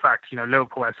as a fact,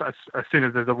 Liverpool, as soon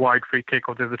as there's a wide free kick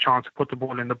or there's a chance to put the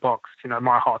ball in the box,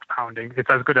 my heart's pounding. It's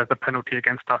as good as a penalty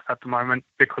against us at the moment,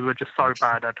 because we're just so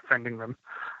bad at defending them.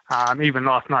 Even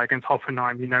last night against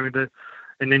Hoffenheim,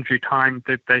 in injury time,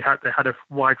 they had a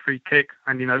wide free kick,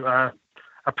 and a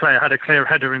player had a clear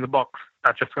header in the box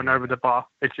that just went over the bar.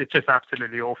 It's just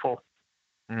absolutely awful.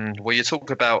 Well, you talk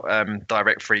about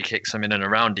direct free kicks in and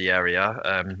around the area.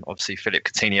 Obviously, Philippe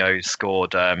Coutinho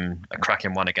scored a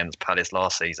cracking one against Palace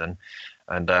last season.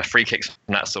 And free kicks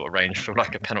from that sort of range feel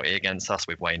like a penalty against us,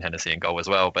 with Wayne Hennessy in goal as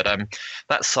well. But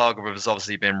that saga has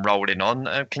obviously been rolling on.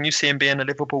 Can you see him being a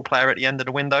Liverpool player at the end of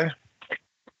the window?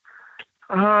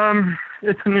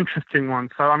 It's an interesting one.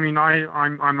 So, I mean,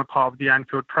 I'm a part of the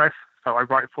Anfield Press, so I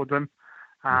write for them.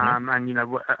 And,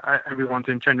 everyone's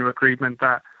in general agreement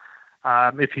that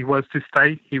if he was to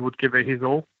stay, he would give it his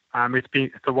all. It's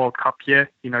the World Cup year.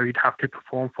 He'd have to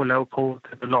perform for Liverpool.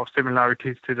 There's a lot of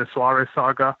similarities to the Suarez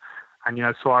saga. And,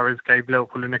 Suarez gave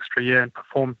Liverpool an extra year and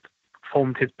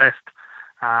performed his best.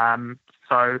 I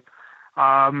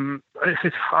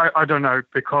don't know,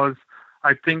 because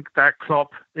I think that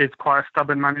Klopp is quite a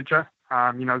stubborn manager.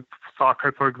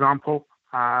 Sarko, for example,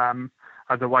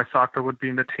 otherwise Sarko would be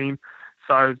in the team.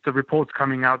 So the reports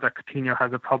coming out that Coutinho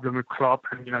has a problem with Klopp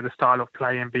and, the style of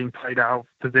play and being played out of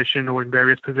position or in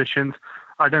various positions,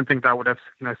 I don't think that would have,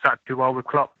 sat too well with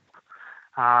Klopp.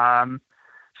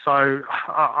 So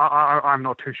I'm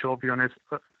not too sure,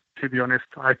 to be honest.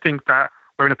 I think that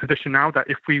we're in a position now that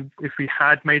if we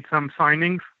had made some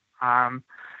signings,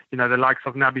 the likes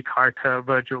of Naby Keita,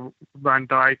 Virgil van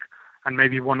Dijk, and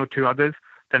maybe one or two others,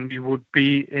 then we would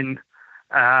be in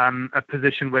a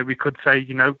position where we could say,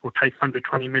 we'll take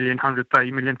 120 million,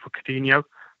 130 million for Coutinho.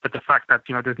 But the fact that,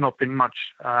 there's not been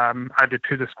much added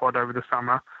to the squad over the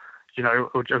summer,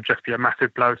 it would just be a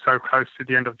massive blow so close to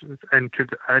the end of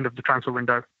the transfer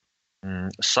window.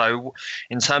 So,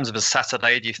 in terms of a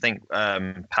Saturday, do you think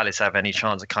Palace have any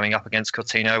chance of coming up against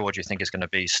Coutinho, or do you think it's going to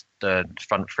be the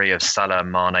front three of Salah,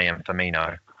 Mane, and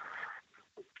Firmino?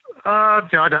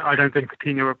 I don't think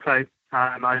Coutinho will play.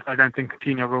 I don't think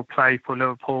Coutinho will play for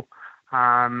Liverpool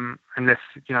unless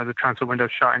the transfer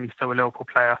window's shut and he's still a Liverpool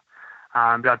player.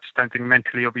 I just don't think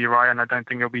mentally he'll be right, and I don't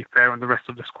think he'll be fair on the rest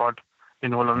of the squad,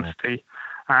 in all honesty.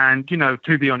 And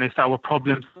to be honest, our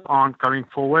problems aren't going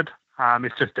forward.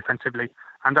 It's just defensively,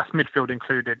 and that's midfield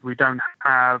included. We don't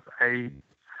have a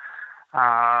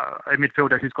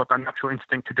midfielder who's got that natural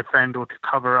instinct to defend or to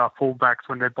cover our fullbacks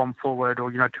when they bomb forward,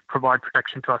 or to provide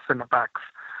protection to our centre backs.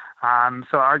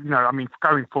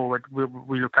 Going forward,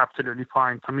 we look absolutely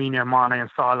fine. Firmino, Mane, and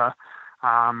Salah,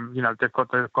 they've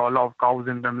got a lot of goals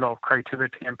in them, a lot of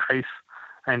creativity and pace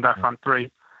in that front three.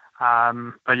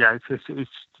 But yeah,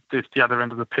 it's the other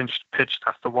end of the pitch.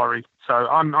 That's the worry. So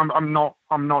I'm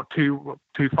not too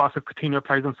fast if Coutinho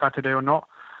plays on Saturday or not.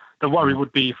 The worry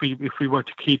would be if we were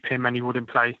to keep him and he wouldn't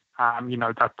play.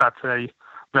 That's a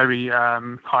very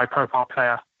high profile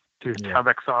player to have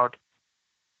exiled.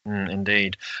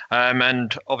 Indeed.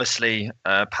 And obviously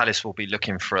Palace will be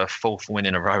looking for a fourth win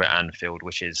in a row at Anfield,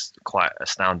 which is quite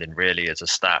astounding really as a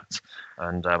stat.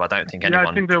 And I don't think anyone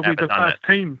I think they'll be the first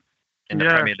team in the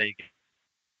Premier League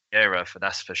era,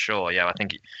 that's for sure. Yeah, I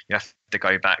think you have to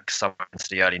go back somewhere into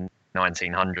the early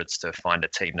 1900s to find a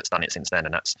team that's done it since then,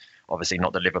 and that's obviously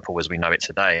not the Liverpool as we know it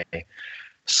today.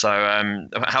 So,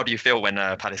 how do you feel when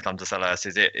Palace come to Selhurst?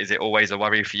 Is it always a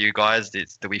worry for you guys? Do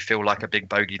we feel like a big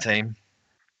bogey team?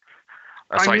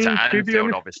 Sorry, to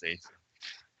Anfield, obviously.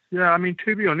 Yeah, I mean,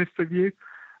 to be honest with you,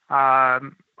 I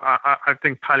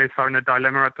think Palace are in a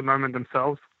dilemma at the moment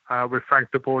themselves, with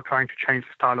Frank de Boer trying to change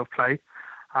the style of play.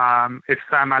 If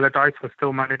Sam Allardyce was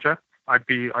still manager, I'd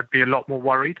be a lot more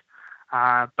worried.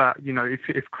 But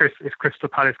if Crystal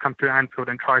Palace come to Anfield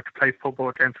and try to play football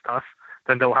against us,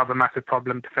 then they'll have a massive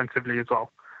problem defensively as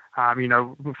well.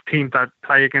 With teams that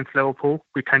play against Liverpool,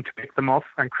 we tend to pick them off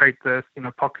and create the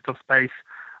pockets of space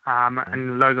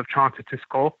and loads of chances to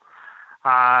score.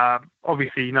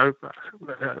 Obviously,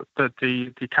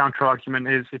 the counter argument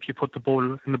is if you put the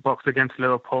ball in the box against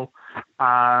Liverpool,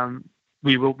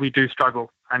 we do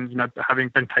struggle. And having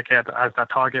Benteke as that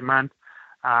target man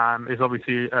is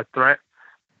obviously a threat.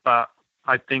 But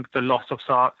I think the loss of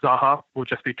Zaha will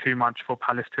just be too much for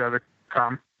Palace to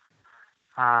overcome.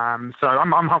 So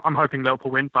I'm hoping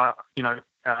Liverpool win. But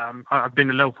I've been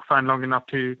a Liverpool fan long enough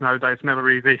to know that it's never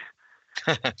easy.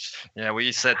 Yeah, well,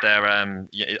 you said there.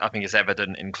 I think it's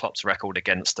evident in Klopp's record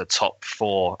against the top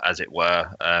four, as it were,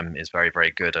 is very,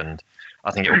 very good, and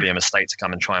I think it would be a mistake to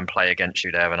come and try and play against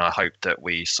you there. And I hope that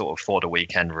we sort of, for the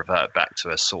weekend, revert back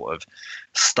to a sort of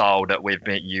style that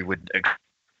you would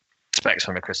expect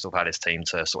from a Crystal Palace team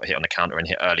to sort of hit on the counter and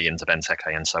hit early into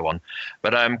Benteke and so on.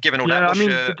 But given all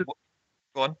that,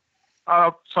 go on.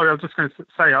 Sorry, I was just going to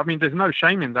say, I mean, there's no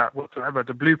shame in that whatsoever.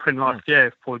 The blueprint last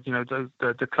year for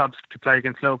the clubs to play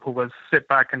against Liverpool was sit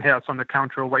back and hit us on the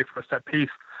counter or wait for a set piece,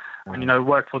 and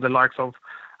work for the likes of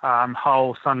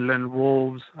Hull, Sunderland,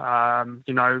 Wolves.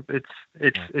 It's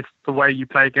the way you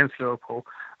play against Liverpool.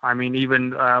 I mean,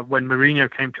 even when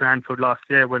Mourinho came to Anfield last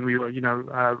year, when we were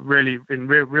really in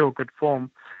real good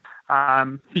form,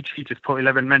 he just put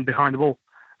 11 men behind the ball.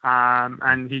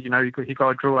 And he got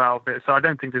a draw out of it. So I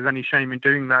don't think there's any shame in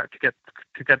doing that to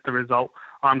get the result.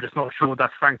 I'm just not sure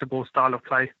that's Frank de Boer's style of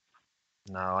play.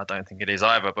 No, I don't think it is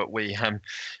either. But we're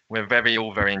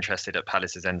all very interested at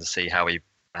Palace's end to see how he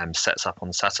sets up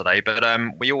on Saturday. But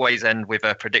we always end with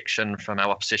a prediction from our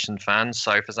opposition fans.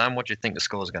 So Fazan, what do you think the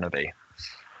score is going to be?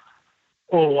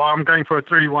 Oh, I'm going for a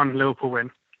 3-1 Liverpool win.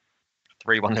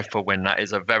 3-1 Liverpool win. That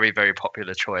is a very, very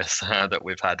popular choice that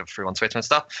we've had through on Twitter and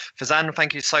stuff. Fazan,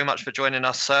 thank you so much for joining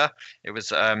us, sir. It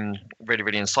was really,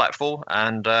 really insightful,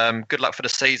 and good luck for the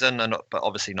season, but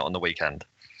obviously not on the weekend.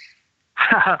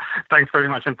 Thanks very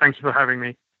much, and thank you for having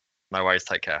me. No worries.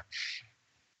 Take care.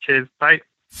 Cheers. Bye.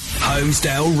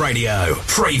 Holmesdale Radio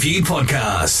Preview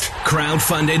Podcast.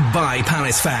 Crowdfunded by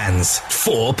Palace fans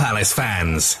for Palace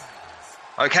fans.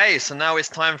 Okay, so now it's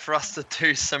time for us to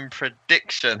do some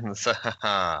predictions.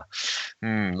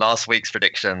 Last week's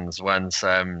predictions weren't,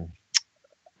 well,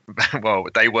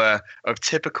 they were of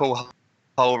typical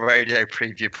whole radio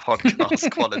preview podcast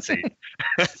quality,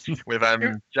 with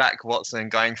Jack Watson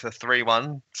going for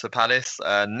 3-1 to Palace,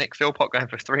 Nick Philpott going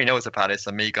for 3-0 to Palace,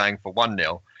 and me going for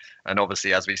 1-0. And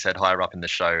obviously, as we said higher up in the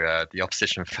show, the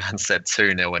opposition fan said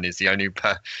 2-0 and is the only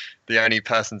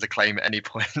person to claim any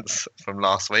points from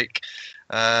last week.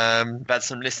 We had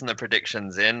some listener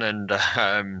predictions in, and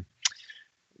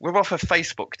we're off of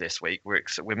Facebook this week.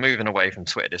 We're moving away from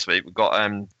Twitter this week. We've got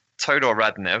Todor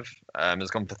Radnev has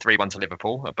gone for 3-1 to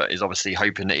Liverpool, but is obviously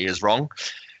hoping that he is wrong.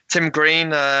 Tim Green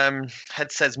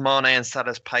head says Mane and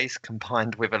Salah's pace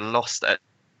combined with a loss at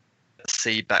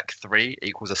C back 3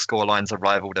 equals a scoreline to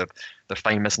rival the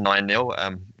famous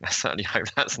 9-0. I certainly hope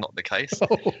that's not the case.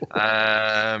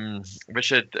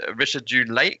 Richard Jude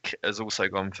Lake has also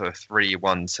gone for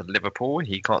 3-1 to Liverpool.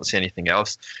 He can't see anything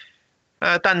else.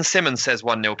 Dan Simmons says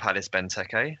 1-0 Palace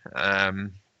Benteke.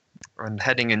 And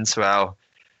heading into our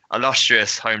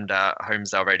illustrious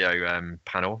Holmesdale Radio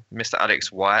panel, Mr.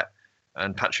 Alex White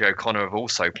and Patrick O'Connor have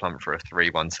also plumped for a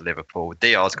 3-1 to Liverpool.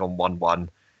 Diar's gone 1-1.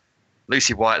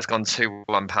 Lucy White's gone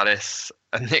 2-1 Palace,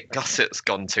 and Nick Gussett's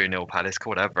gone 2-0 Palace.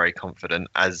 Called out very confident.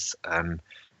 As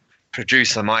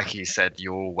producer Mikey said,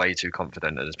 you're way too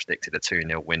confident and has predicted a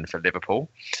 2-0 win for Liverpool.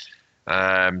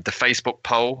 The Facebook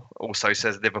poll also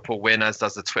says Liverpool win, as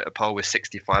does the Twitter poll, with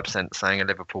 65% saying a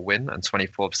Liverpool win and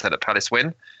 24% a Palace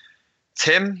win.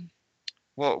 Tim,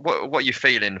 what are you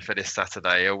feeling for this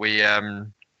Saturday? Are we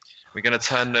going to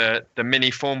turn the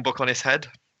mini form book on its head?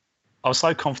 I was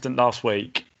so confident last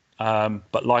week.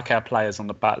 But like our players on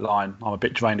the back line, I'm a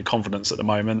bit drained of confidence at the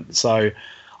moment. So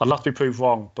I'd love to be proved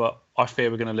wrong, but I fear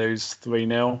we're going to lose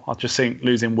 3-0. I just think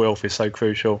losing Wilf is so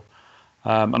crucial.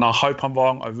 And I hope I'm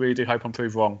wrong. I really do hope I'm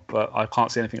proved wrong, but I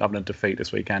can't see anything other than defeat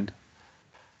this weekend.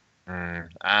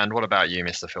 And what about you,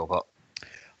 Mr. Philpott?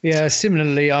 Yeah,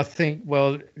 similarly, I think,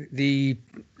 well, the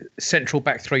central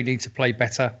back three need to play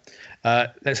better.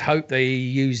 Let's hope they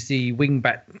use the wing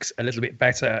backs a little bit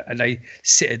better and they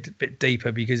sit a bit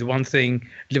deeper, because one thing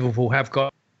Liverpool have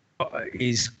got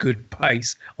is good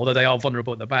pace, although they are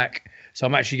vulnerable at the back. So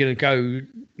I'm actually going to go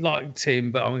like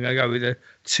Tim, but I'm going to go with a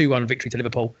 2-1 victory to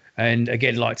Liverpool. And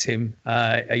again, like Tim,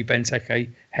 a Benteke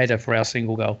header for our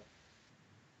single goal.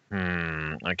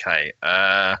 Okay.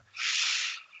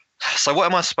 So what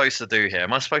am I supposed to do here?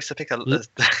 Am I supposed to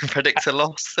predict a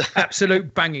loss?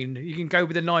 Absolute banging. You can go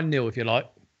with a 9-0 if you like.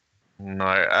 No.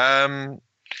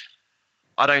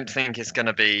 I don't think it's going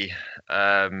to be...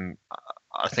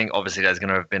 I think obviously there's going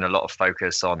to have been a lot of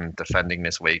focus on defending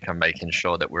this week and making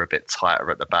sure that we're a bit tighter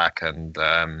at the back. And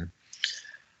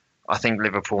I think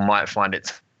Liverpool might find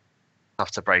it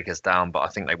tough to break us down, but I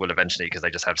think they will eventually, because they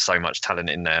just have so much talent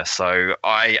in there. So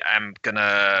I am going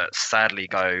to sadly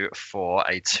go for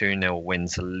a 2-0 win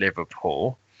to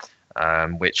Liverpool,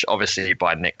 which obviously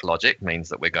by Nick logic means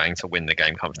that we're going to win the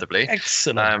game comfortably.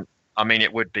 Excellent. I mean,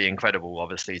 it would be incredible,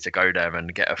 obviously, to go there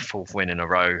and get a fourth win in a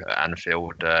row at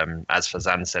Anfield. As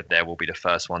Fazan said, there will be the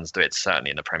first ones to do it, certainly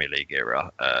in the Premier League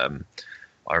era. I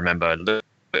remember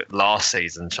last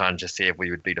season trying to see if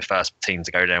we would be the first team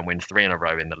to go there and win 3 in a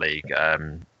row in the league. I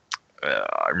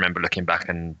remember looking back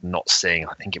and not seeing,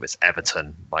 I think it was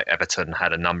Everton. Like, Everton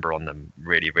had a number on them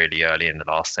really, really early in the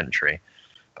last century.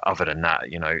 But other than that,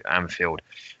 Anfield,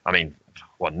 I mean...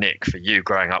 Well, Nick, for you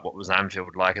growing up, what was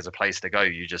Anfield like as a place to go?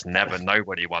 You just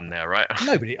nobody won there, right?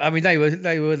 Nobody. I mean, they were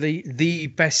the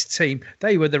best team.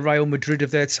 They were the Real Madrid of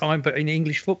their time, but in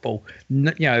English football,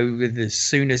 with the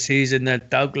Souness's and the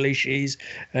Douglashes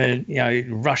and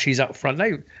Rushes up front.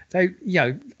 They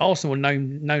Arsenal were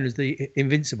known as the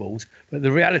Invincibles, but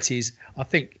the reality is, I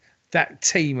think that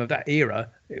team of that era,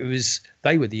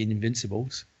 they were the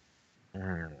Invincibles.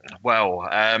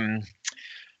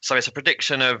 So it's a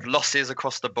prediction of losses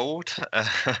across the board.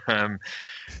 I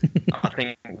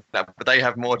think that they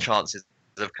have more chances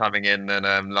of coming in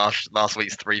than last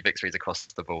week's 3 victories across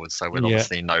the board. So we'll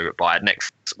obviously know by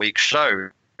next week's show.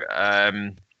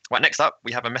 Next up,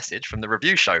 we have a message from the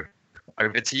review show.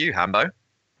 Over to you, Hambo.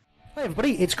 Hey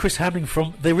everybody, it's Chris Hamling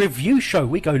from The Review Show.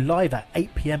 We go live at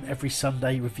 8 PM every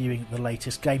Sunday reviewing the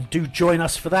latest game. Do join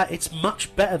us for that. It's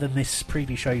much better than this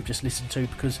preview show you've just listened to,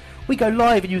 because we go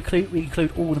live and we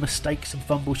include all the mistakes and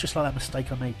fumbles, just like that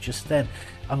mistake I made just then.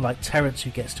 Unlike Terence, who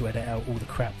gets to edit out all the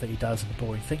crap that he does and the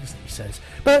boring things that he says.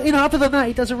 But other than that,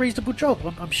 he does a reasonable job.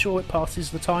 I'm sure it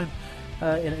passes the time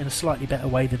in a slightly better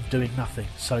way than doing nothing.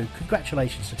 So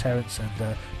congratulations to Terence,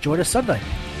 and join us Sunday.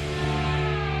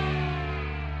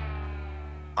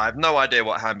 I have no idea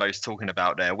what Hambo's talking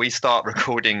about there. We start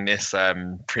recording this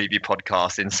preview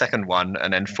podcast in second one,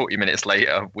 and then 40 minutes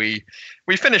later, we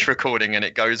finish recording, and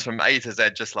it goes from A to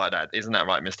Z just like that. Isn't that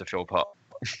right, Mr. Philpott?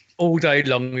 All day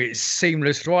long. It's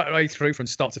seamless right way through from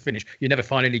start to finish. You never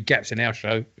find any gaps in our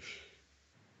show.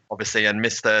 Obviously, and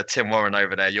Mr. Tim Warren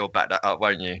over there, you'll back that up,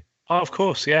 won't you? Oh, of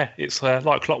course, yeah. It's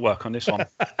like clockwork on this one.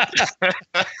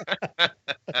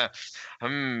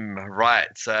 Right.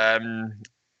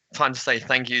 Time to say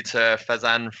thank you to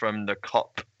Fazan from the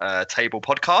Cop Table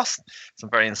podcast. Some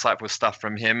very insightful stuff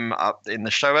from him up in the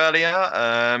show earlier.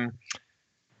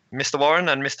 Mr. Warren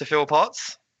and Mr. Philpott,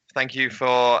 thank you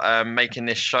for making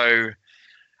this show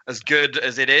as good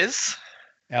as it is.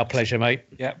 Our pleasure, mate.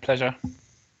 Yeah, pleasure.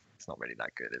 It's not really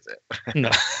that good, is it? No,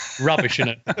 rubbish,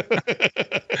 isn't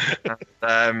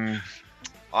it?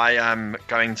 I am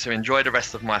going to enjoy the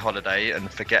rest of my holiday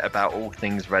and forget about all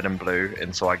things red and blue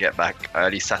until I get back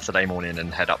early Saturday morning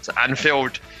and head up to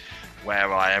Anfield,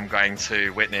 where I am going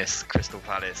to witness Crystal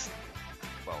Palace,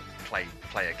 play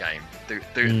a game, do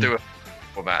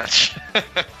a match.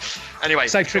 Anyway,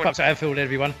 safe trip up to Anfield,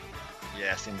 everyone.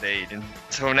 Yes, indeed.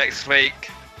 Until next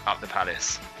week, up the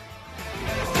Palace.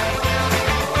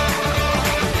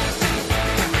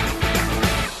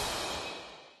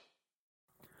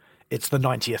 It's the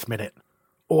 90th minute.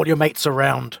 All your mates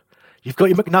around. You've got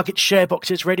your McNugget share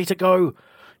boxes ready to go.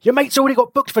 Your mate's already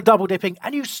got booked for double dipping,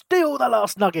 and you steal the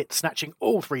last nugget, snatching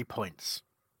all 3 points.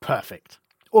 Perfect.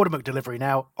 Order McDelivery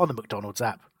now on the McDonald's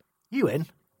app. You in?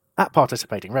 At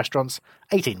participating restaurants.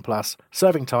 18 plus.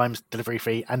 Serving times, delivery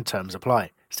fee, and terms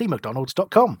apply. See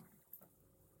mcdonalds.com.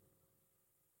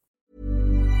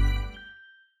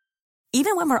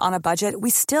 Even when we're on a budget, we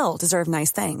still deserve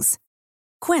nice things.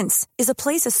 Quince is a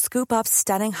place to scoop up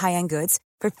stunning high-end goods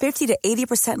for 50 to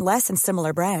 80% less than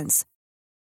similar brands.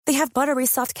 They have buttery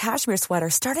soft cashmere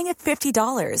sweaters starting at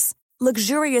 $50,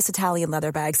 luxurious Italian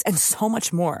leather bags, and so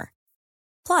much more.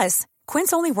 Plus,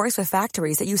 Quince only works with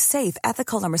factories that use safe,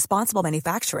 ethical, and responsible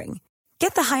manufacturing.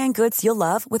 Get the high-end goods you'll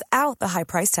love without the high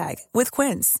price tag with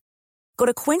Quince. Go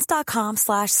to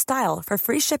quince.com/style for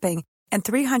free shipping and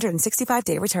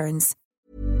 365-day returns.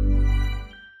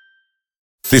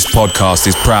 This podcast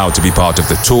is proud to be part of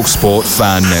the TalkSport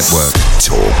Fan Network.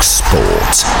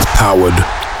 TalkSport. Powered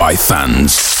by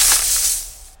fans.